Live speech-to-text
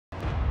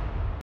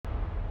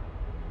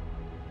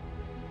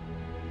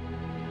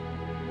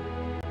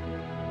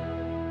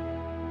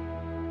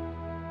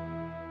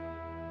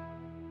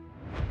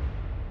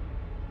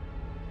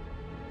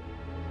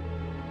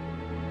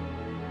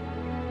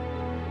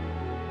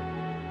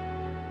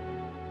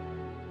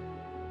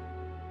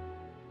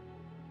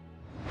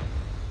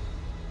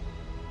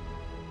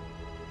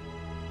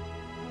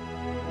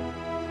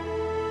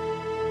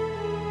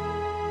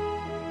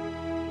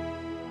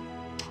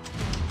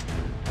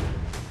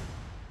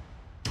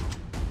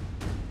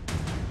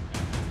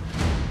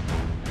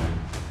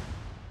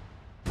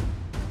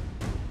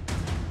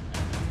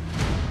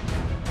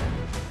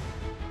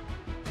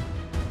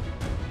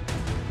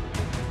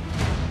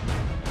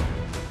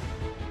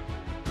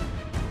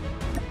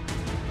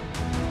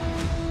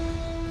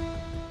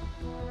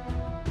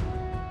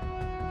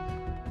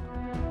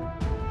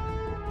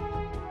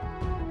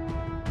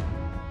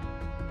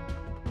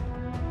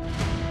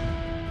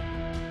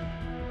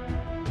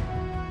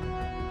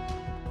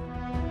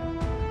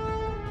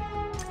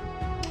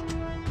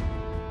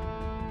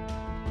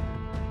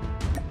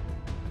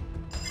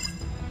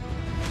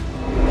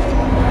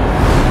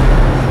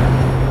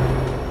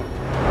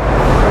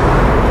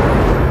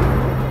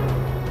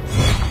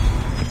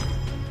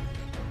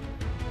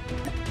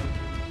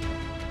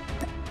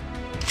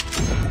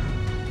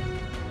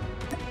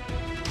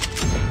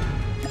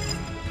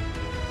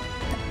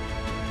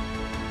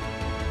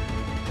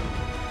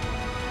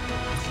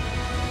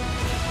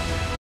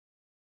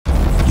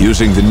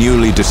Using the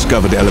newly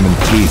discovered element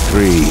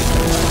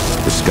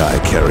T3, the Sky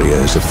Carrier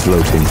is a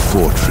floating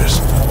fortress,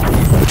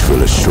 which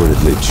will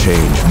assuredly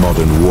change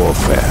modern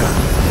warfare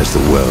as the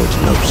world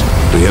knows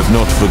it. We have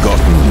not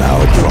forgotten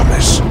our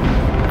promise.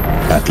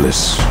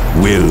 Atlas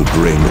will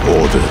bring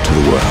order to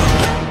the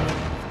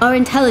world. Our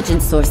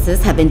intelligence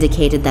sources have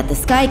indicated that the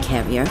Sky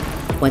Carrier,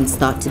 once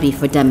thought to be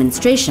for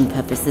demonstration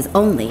purposes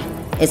only,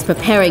 is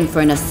preparing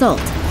for an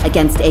assault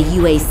against a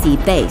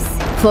UAC base.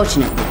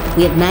 Fortunately,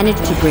 we have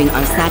managed to bring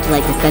our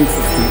satellite defense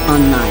system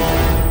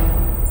online.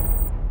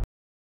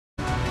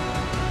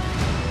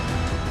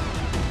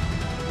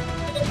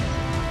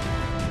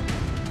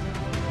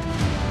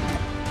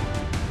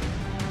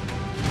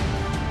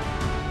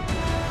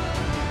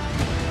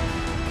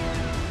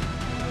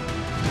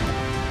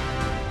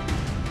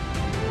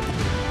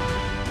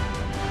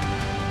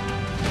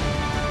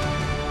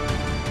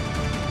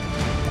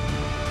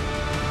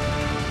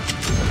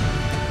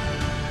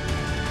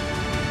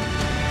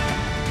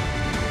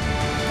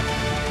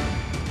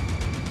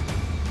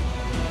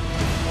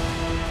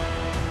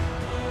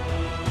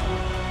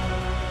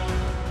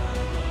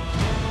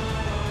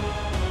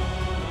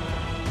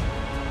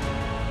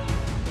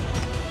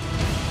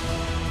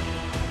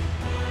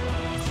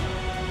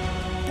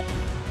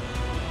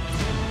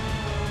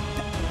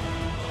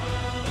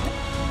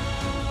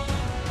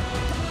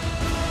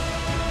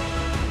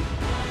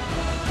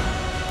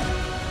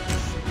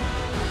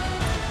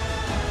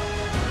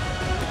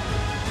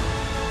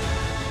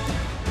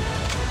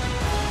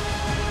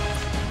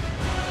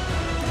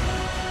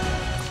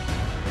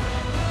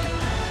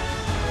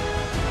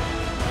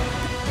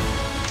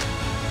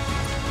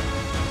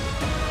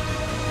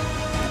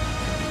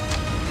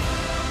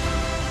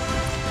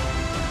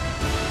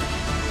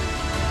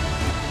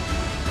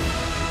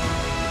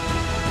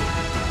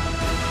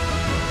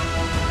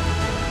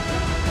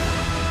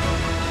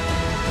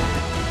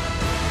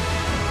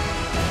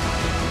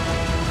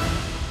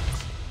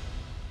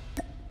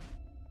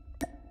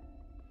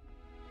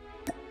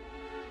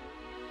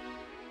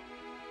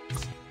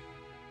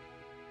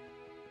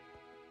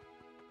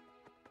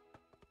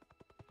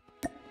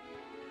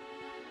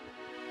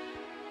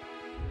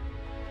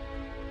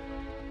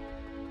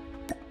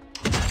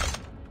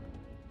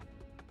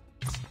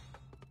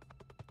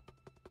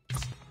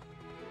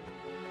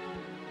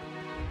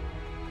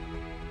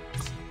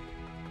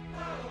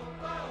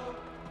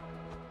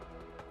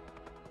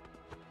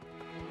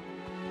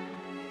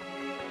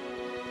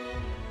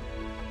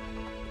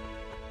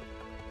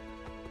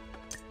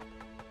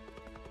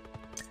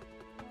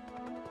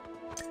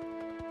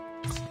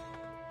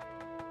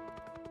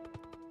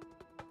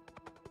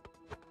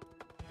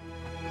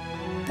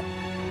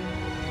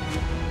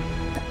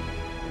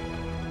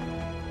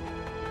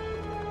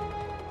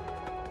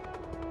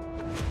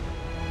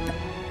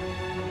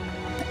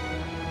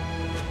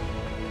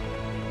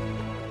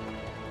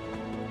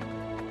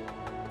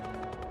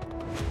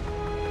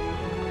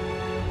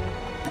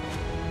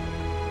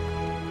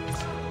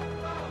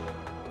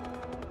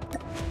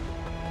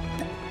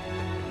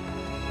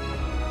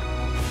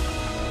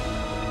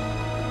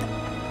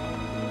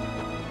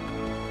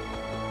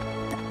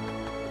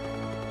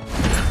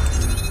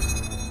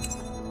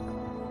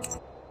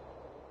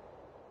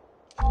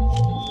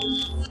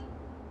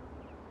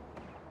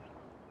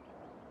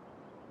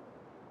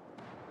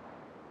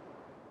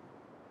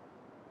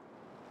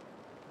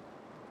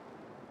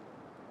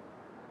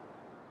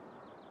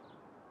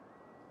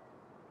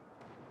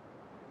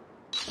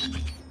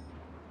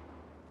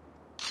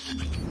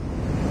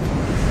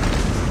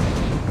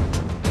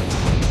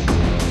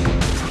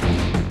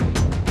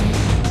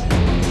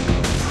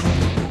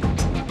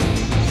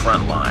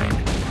 Frontline.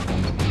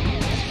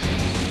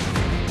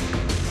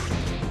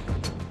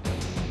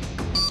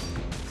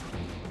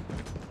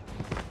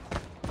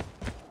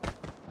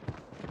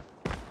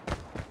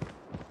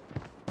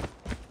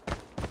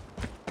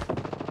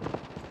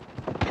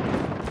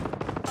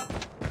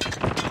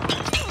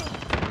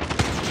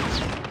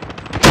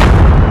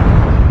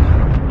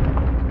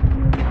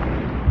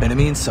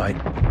 Enemy in sight.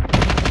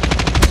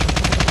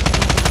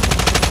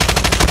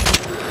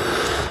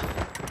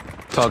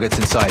 Targets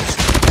in sight.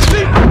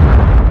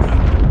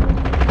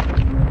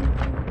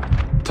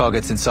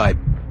 Targets in sight.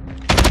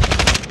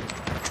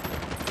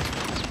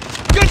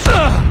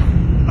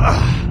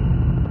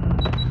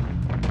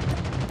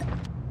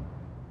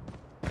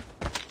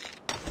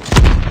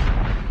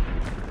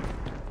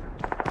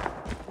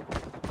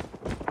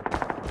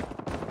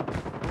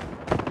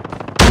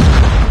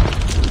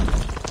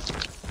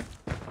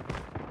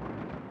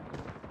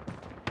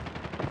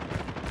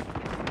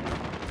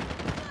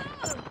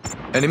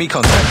 Enemy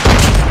contact.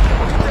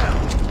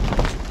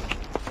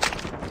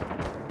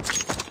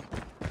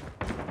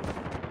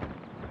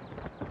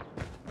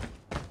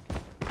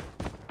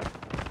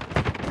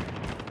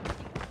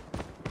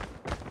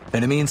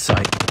 Enemy in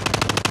sight.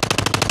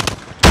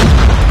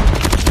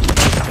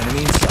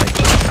 Enemy in sight.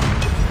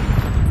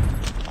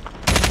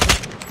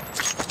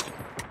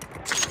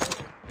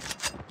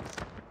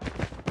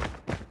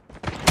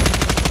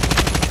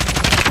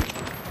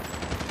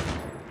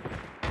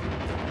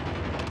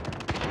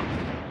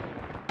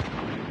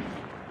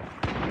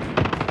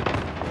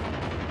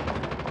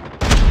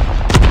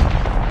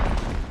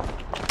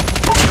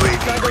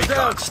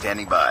 recon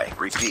standing by.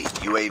 Repeat,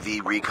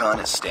 UAV recon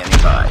is standing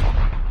by.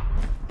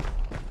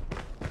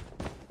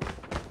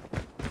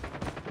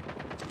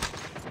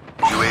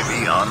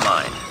 UAV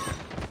online.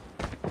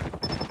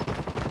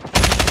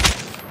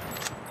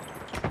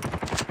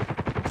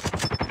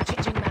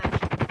 Changing mag.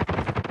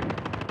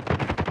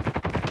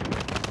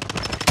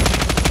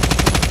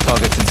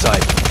 Targets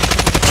inside.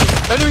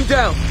 Enemy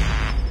down!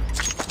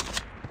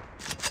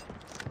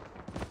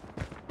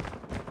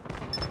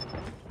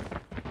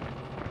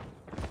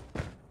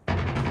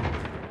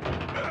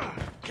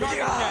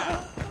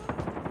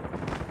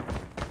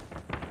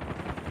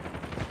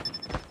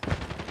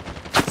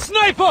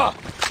 Sniper!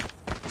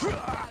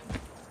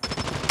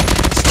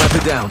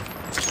 Sniper down.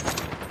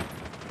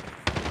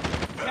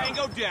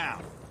 Tango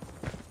down.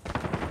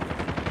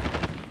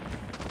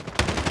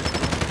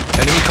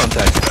 Enemy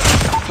contact.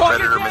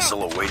 Predator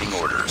missile awaiting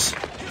orders.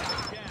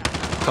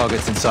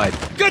 Targets inside.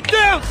 Get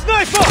down,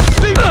 sniper!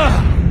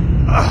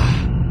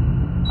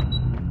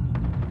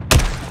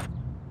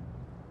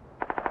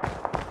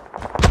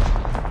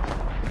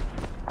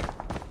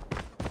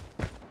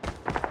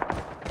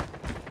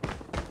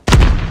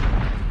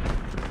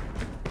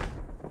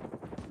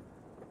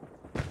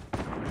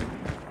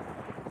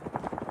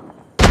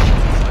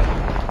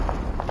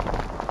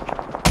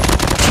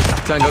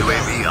 Tango.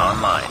 UAV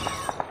online.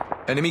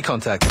 Enemy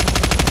contact.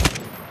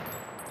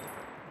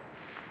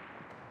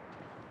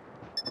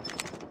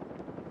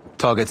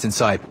 Targets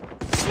inside.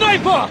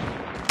 Sniper!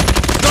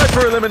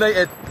 Sniper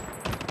eliminated.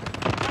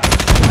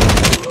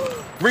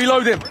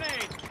 Reload him.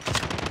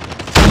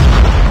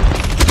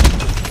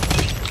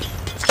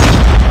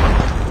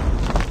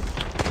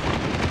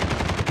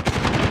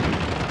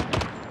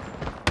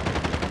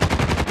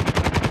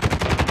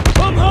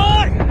 Come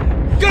high!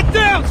 Get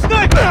down,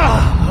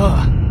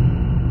 sniper!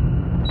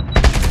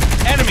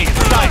 Enemy in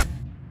sight!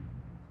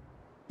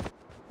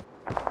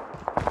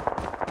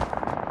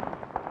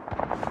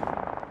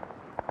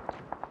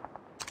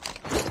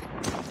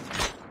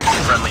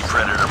 Friendly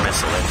Predator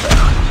missile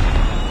inbound.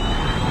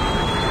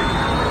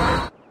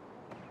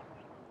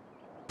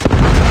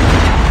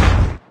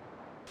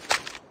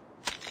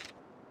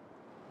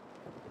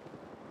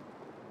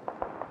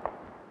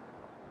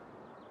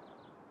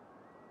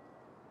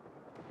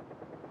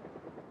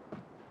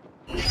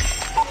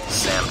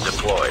 SAM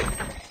deployed.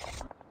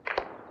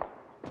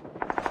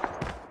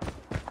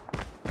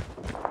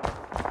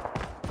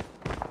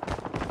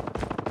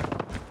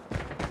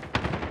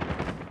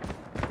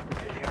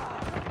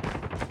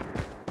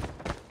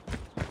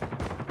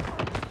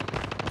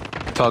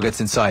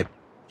 Targets inside.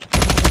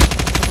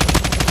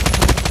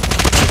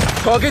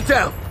 Target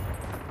down.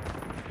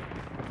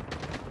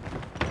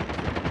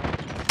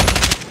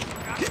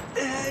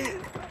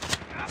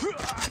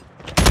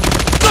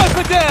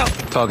 Sniper down!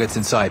 Targets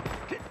inside.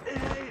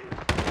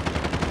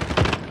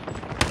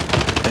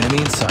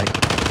 Enemy in sight.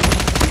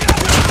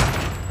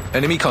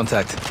 Enemy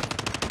contact.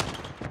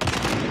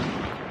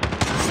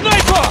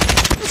 Sniper!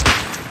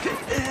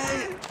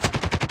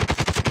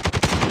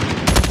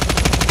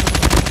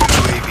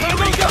 UAV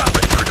recon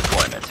ready for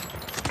deployment.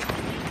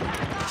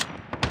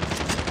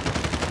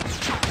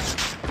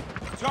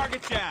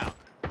 Target down!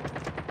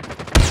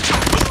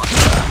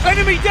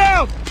 Enemy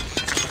down!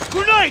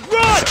 Grenade,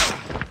 run!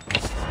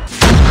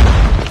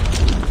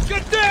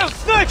 Get down,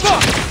 sniper!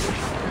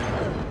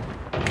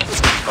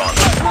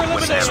 Bonds.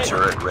 SAM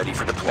turret ready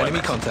for deployment.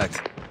 Enemy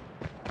contact.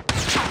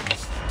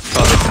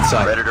 Targets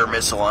inside. Predator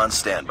missile on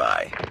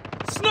standby.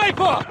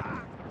 Sniper!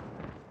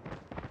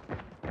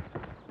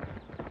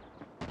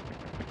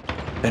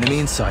 Enemy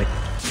in sight.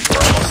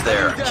 We're almost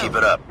there. Keep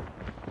it up.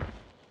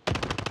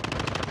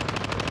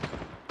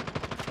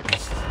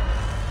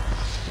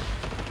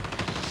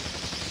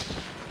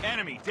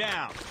 Enemy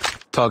down!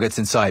 Targets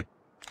inside.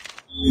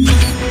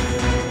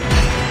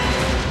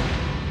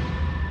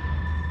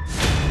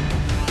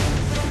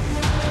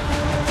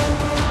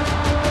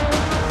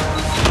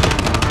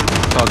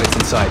 Targets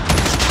inside.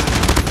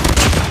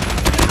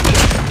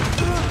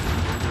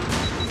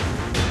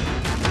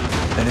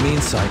 Enemy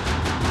in sight.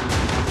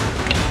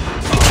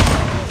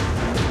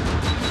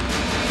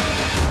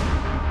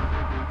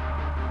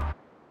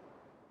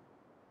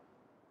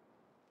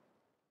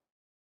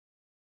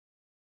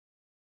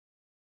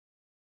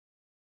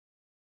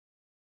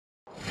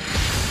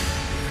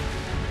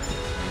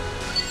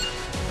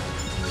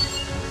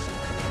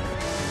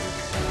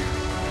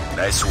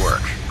 Nice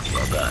work.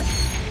 Well done.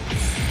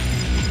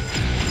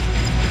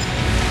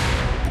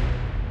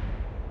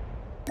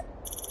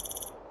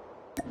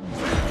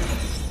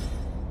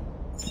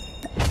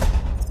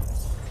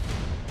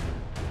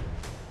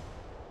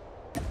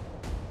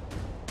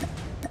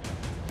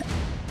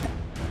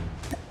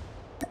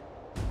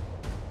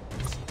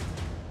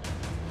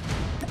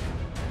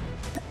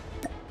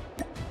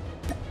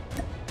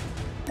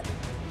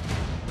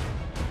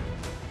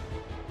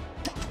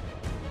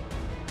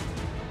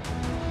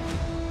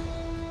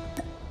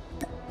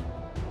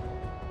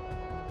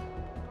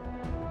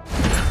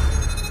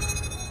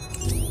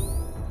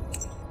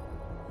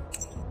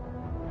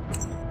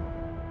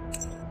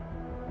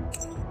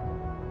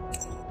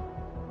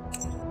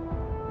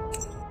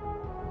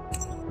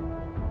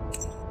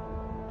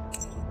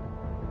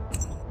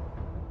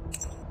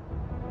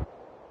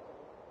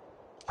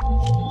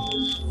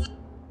 Enemy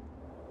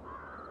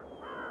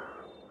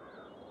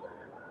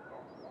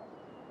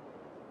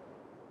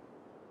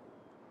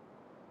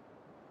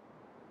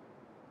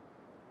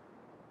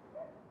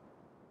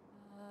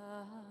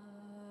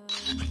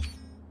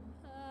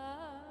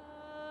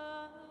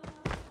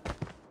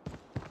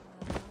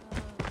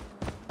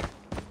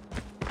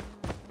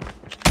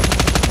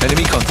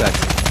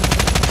contact.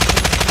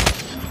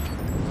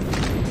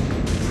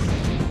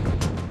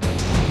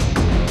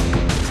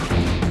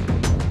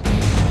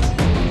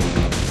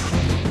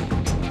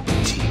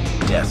 Team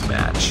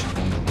deathmatch.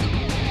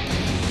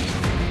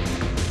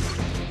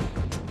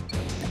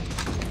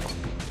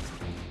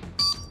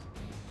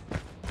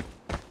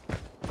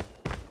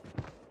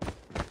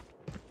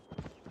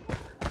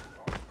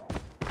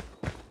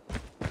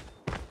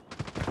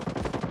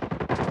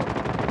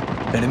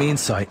 Enemy in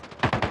sight.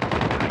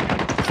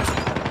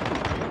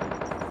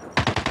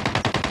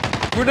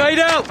 Grenade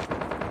out!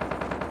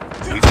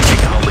 We've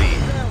taken the lead.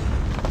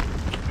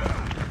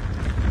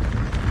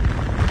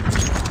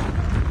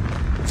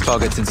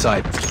 Targets in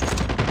sight.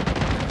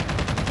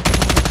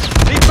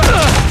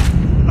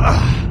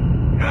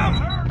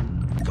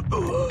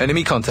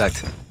 Enemy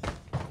contact.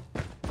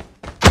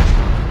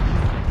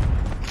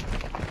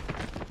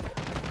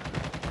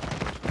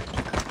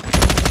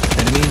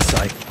 Enemy in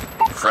sight.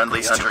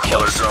 Friendly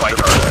hunter-killers fight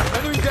harder.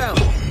 Enemy down.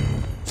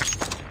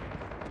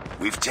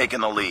 We've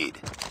taken the lead.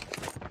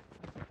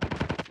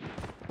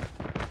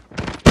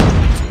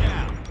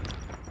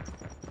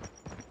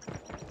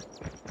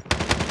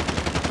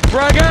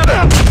 Frag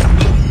out!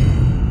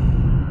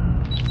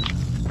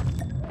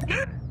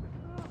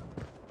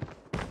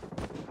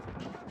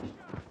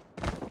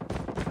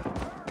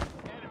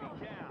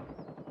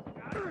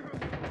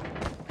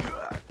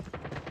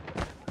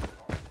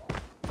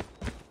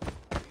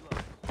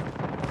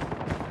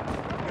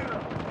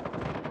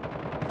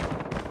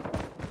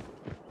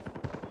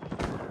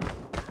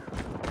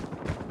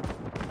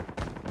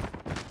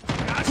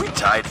 We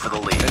tied for the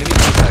lead.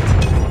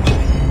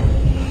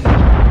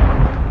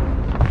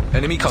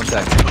 Enemy contact. Enemy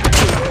contact.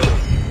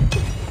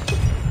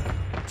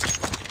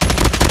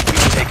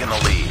 We've taken the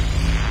lead.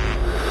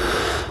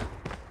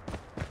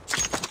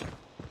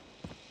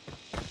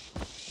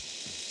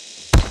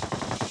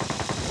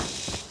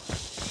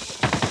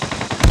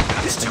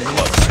 It's too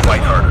close.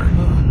 Fight harder.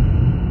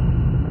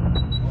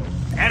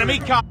 Enemy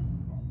cop!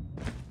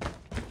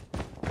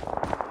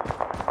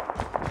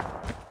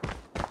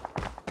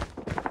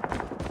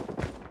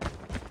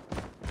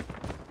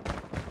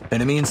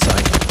 Enemy in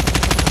sight.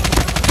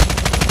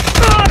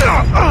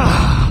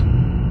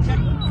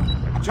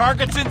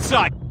 Target's in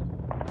sight!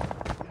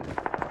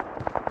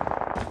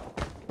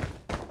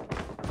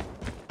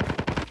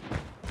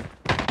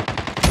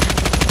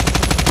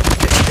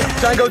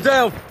 Tango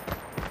down.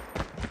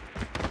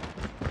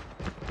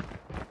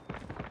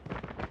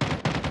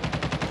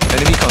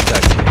 Enemy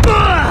contact.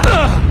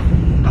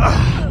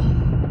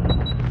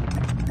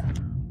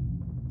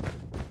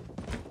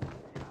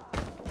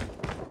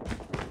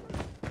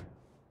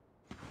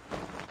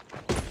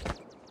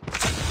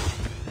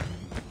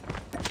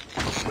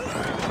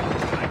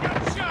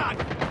 Shot!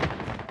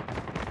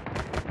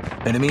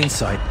 Enemy in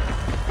sight.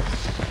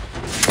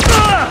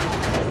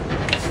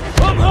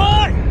 Up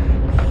high!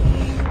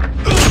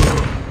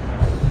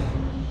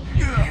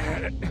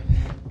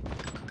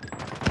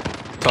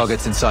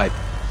 Targets in sight.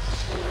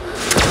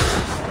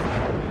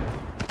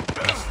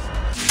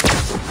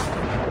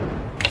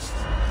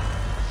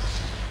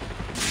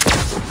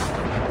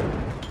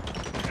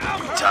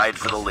 We tied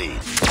for the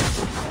lead.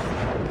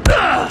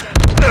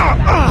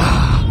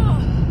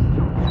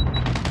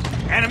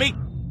 Enemy!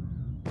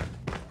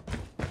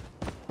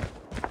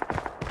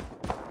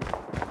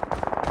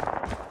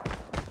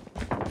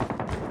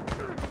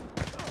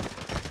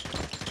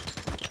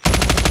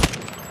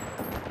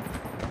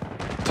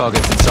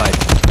 Targets in sight.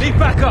 Need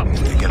backup!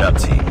 Pick it up,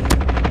 team.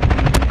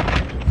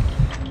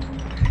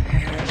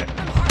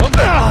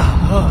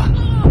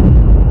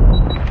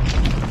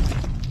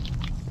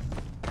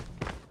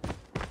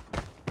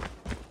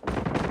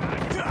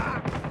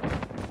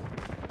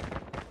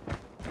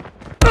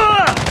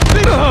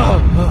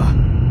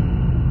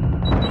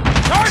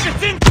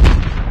 Target's in!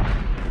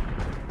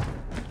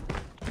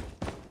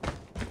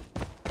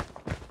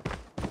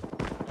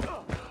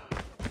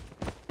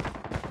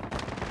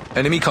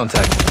 Enemy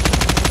contact.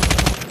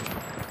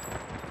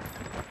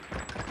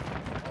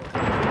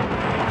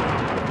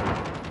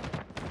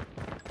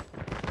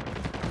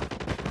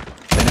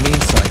 Enemy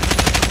in sight.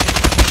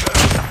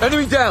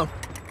 Enemy down.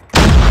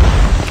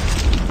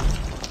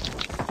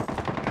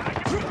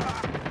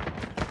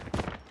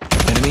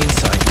 Enemy in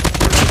sight.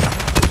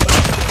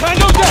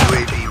 Tango down!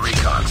 UAV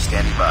recon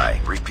standing by.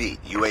 Repeat,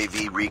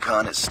 UAV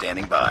recon is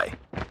standing by.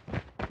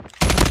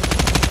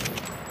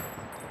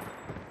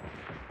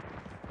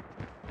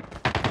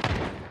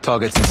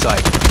 Targets in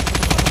sight.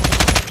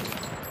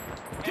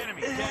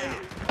 Enemy down!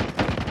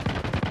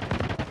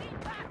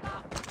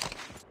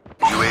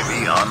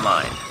 UAV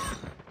online.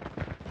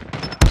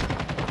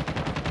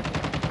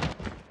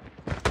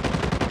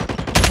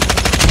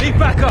 Need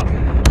backup!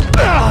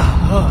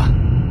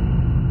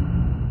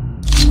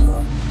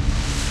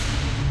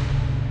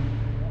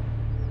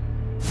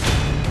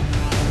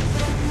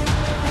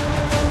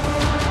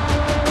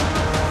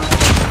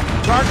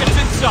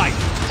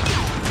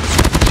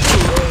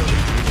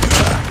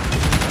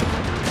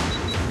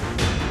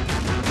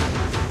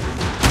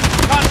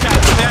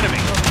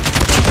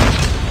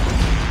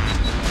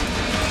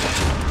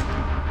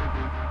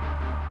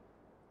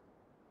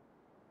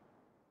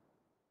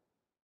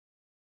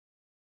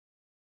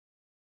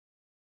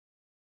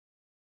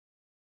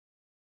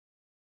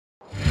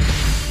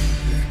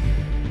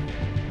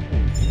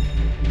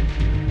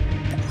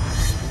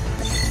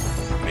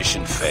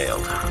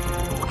 failed.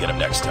 We'll get him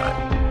next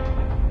time.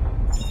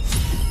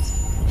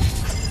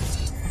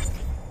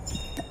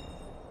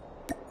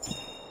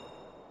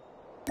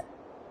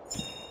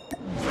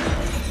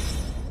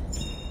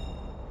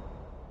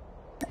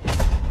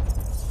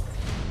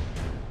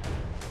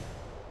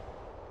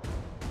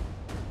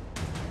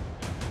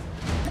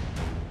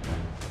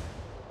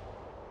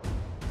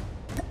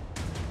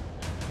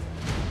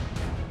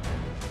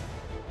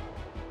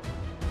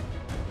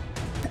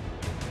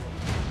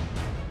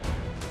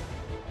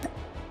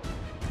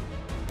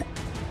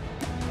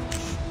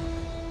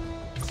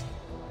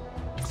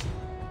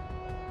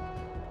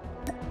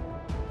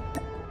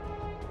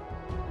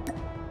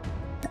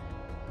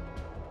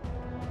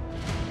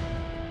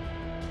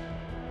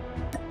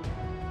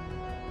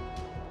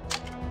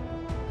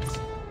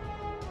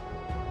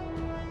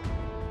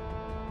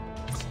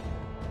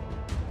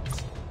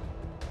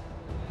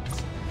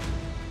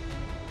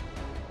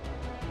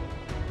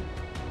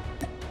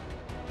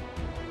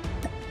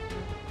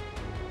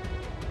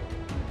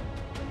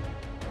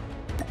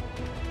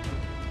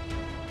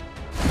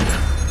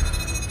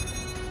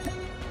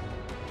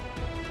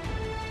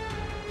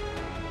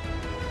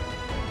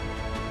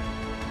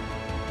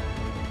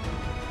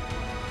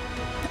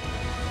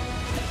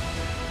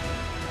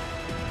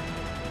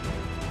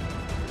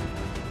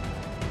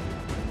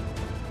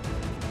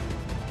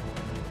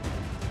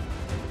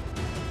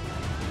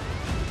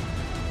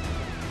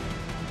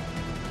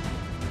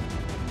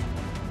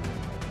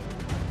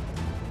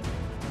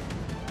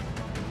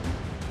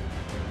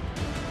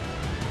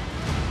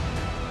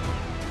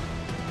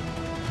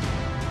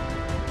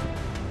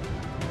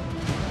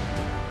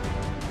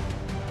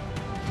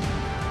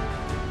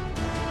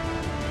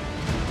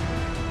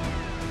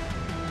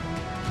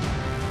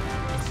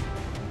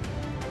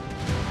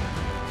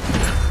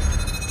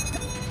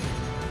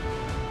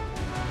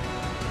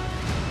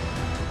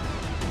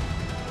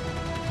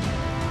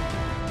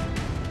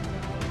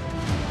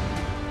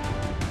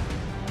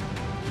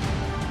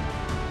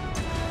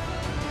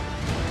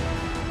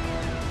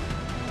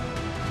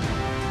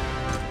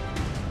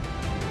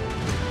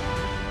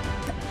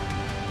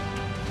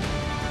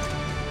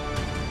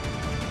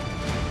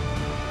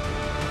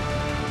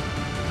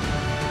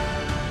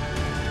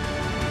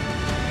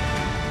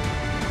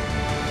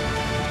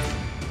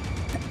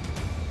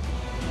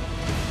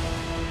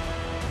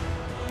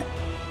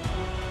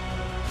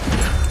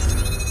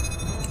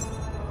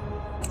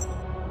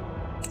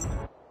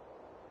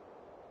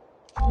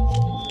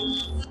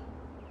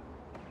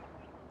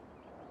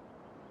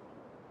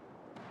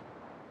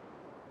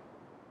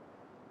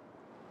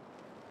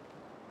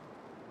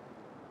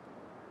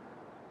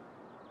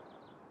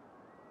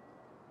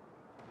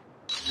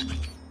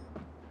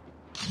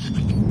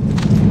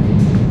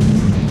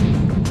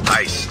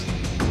 Heist.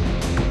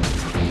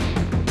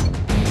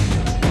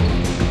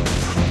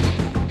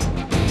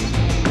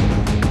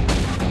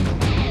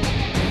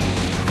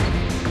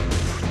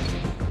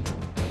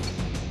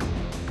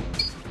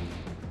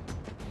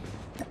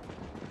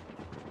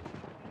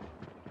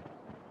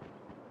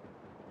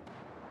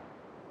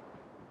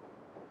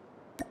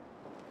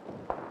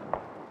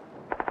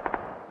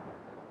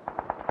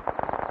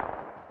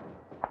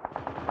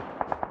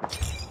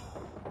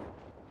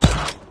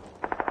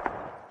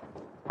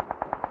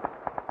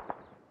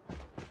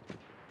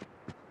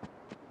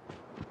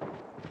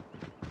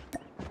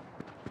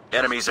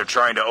 Enemies are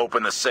trying to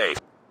open the safe.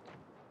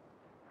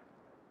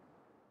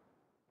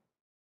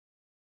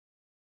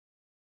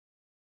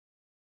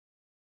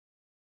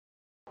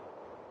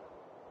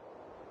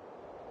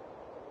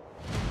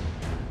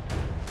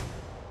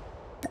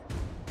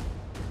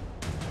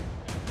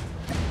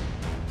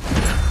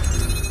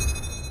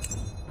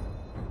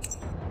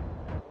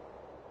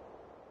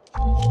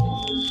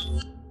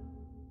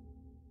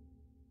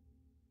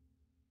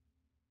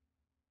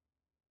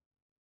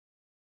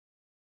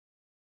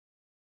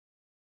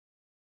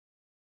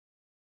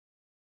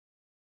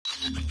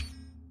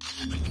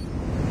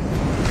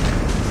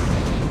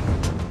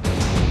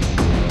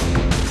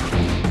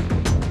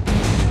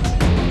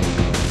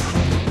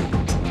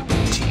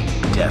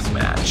 Team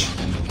deathmatch.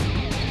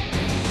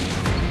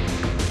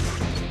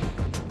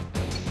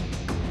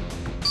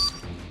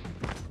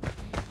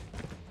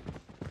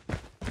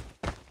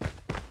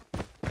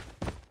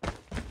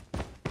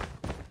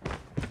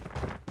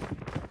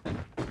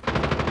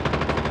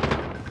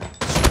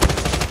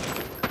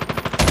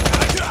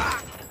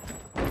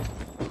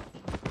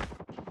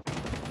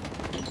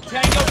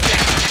 Tango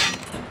down.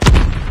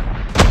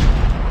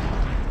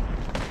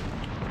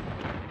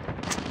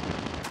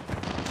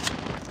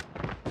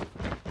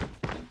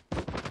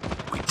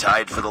 We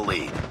tied for the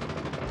lead.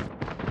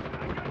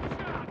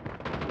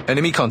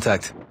 Enemy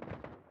contact.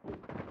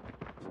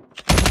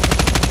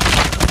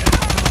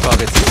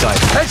 Target's inside.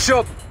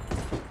 Headshot!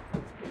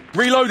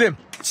 Reload him!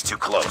 It's too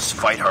close.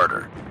 Fight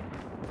harder.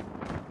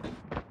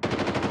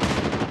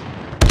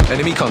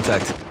 Enemy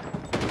contact.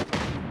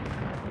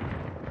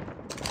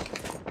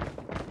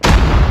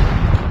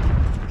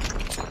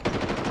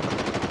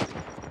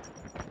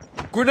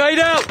 Grenade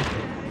out!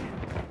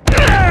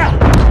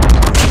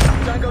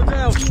 Tango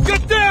down! down!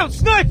 Get down,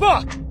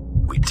 sniper!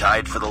 We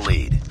tied for the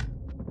lead.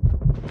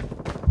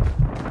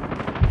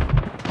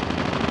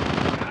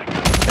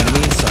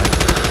 Enemy in sight.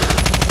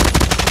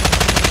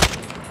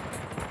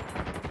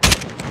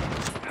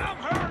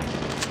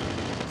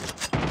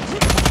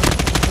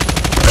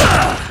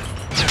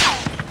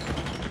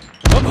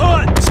 I'm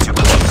hot! It's too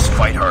close.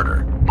 Fight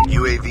harder.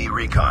 UAV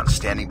recon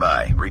standing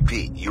by.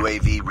 Repeat,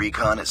 UAV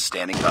recon is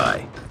standing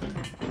by.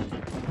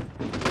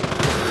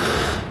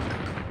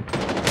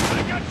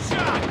 I got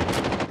shot!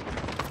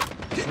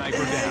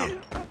 Sniper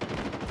down.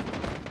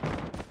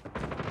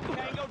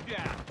 Tango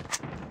down.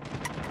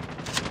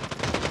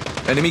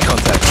 Enemy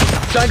contact.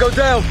 Tango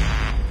down!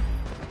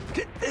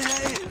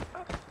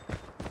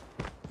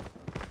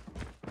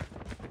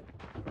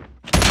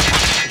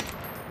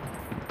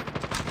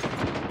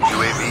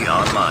 UAV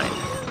online.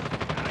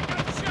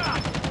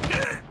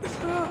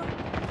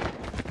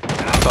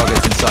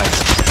 Targets in sight.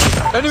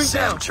 Enemy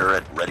SAM down!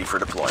 turret ready for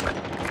deployment.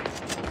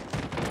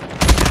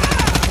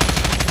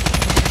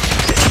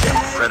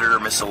 Predator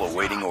missile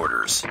awaiting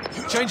orders.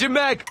 Changing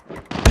mag!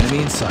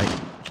 Enemy in sight.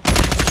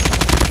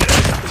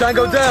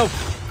 Tango down!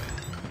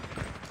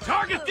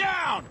 Target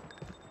down!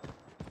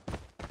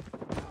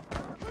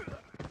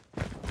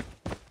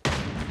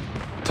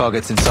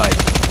 Targets in sight.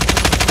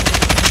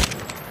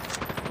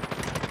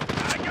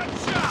 I got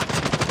shot!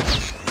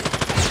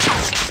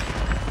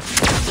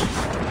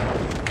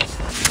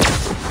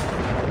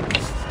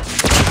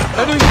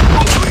 Enemy!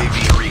 UAV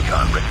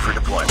recon ready for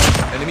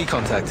deployment. Enemy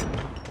contact.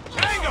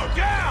 Tango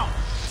down!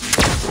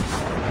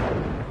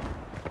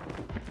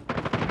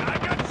 I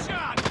got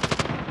shot!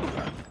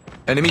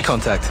 Enemy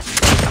contact.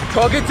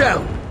 Target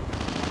down!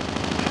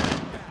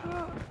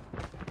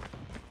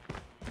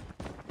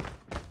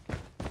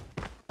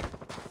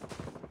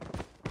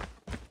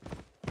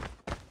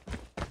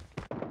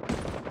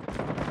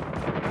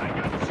 I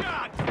got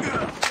shot!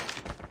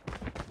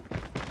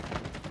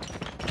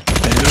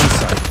 Enemy in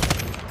sight.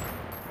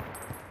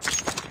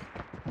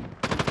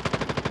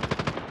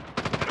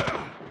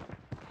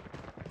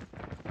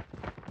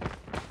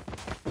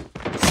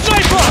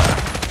 Sniper!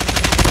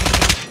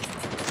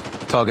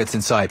 Targets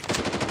in sight.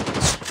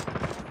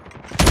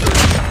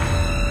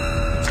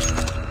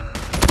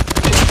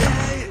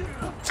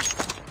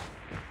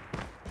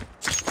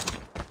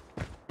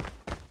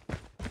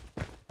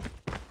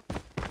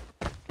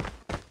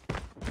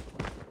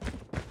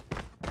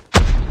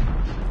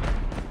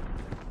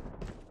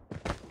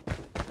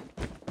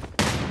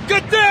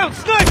 Get down,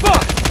 sniper!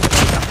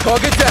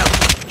 Target down!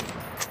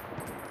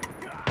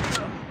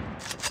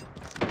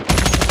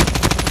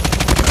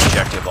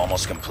 Objective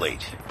almost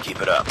complete.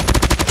 Keep it up.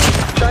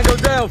 Tango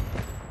down!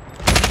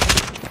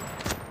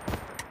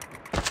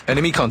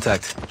 Enemy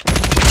contact.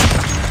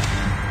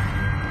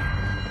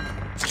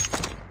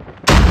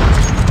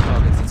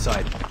 Targets in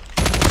sight.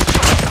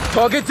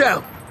 Target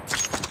down!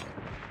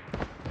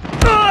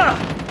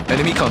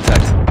 Enemy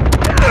contact.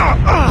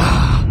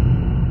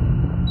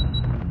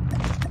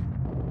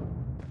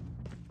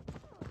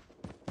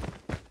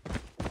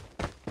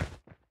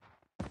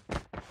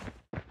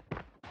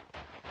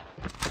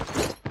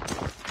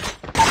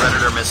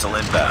 Predator missile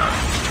inbound.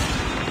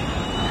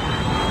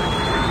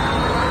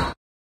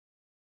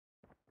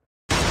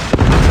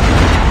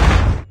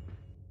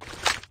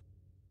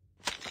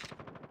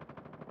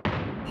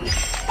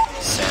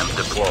 SAM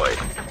deployed.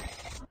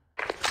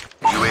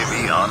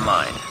 UAV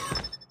online.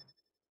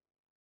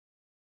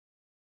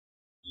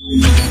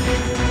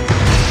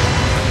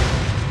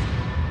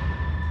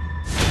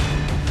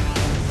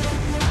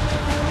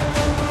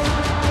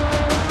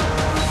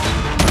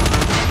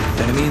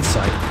 Enemy in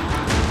sight.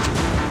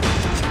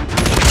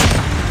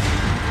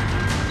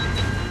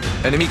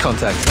 Enemy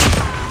contact.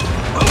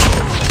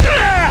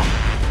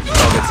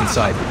 Targets in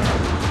sight.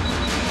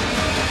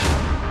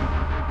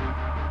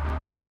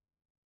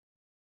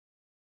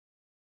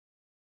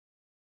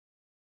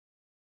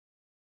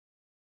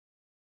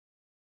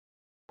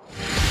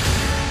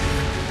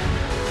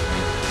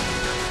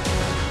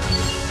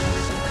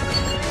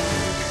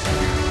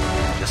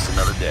 Just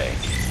another day.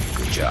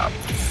 Good job.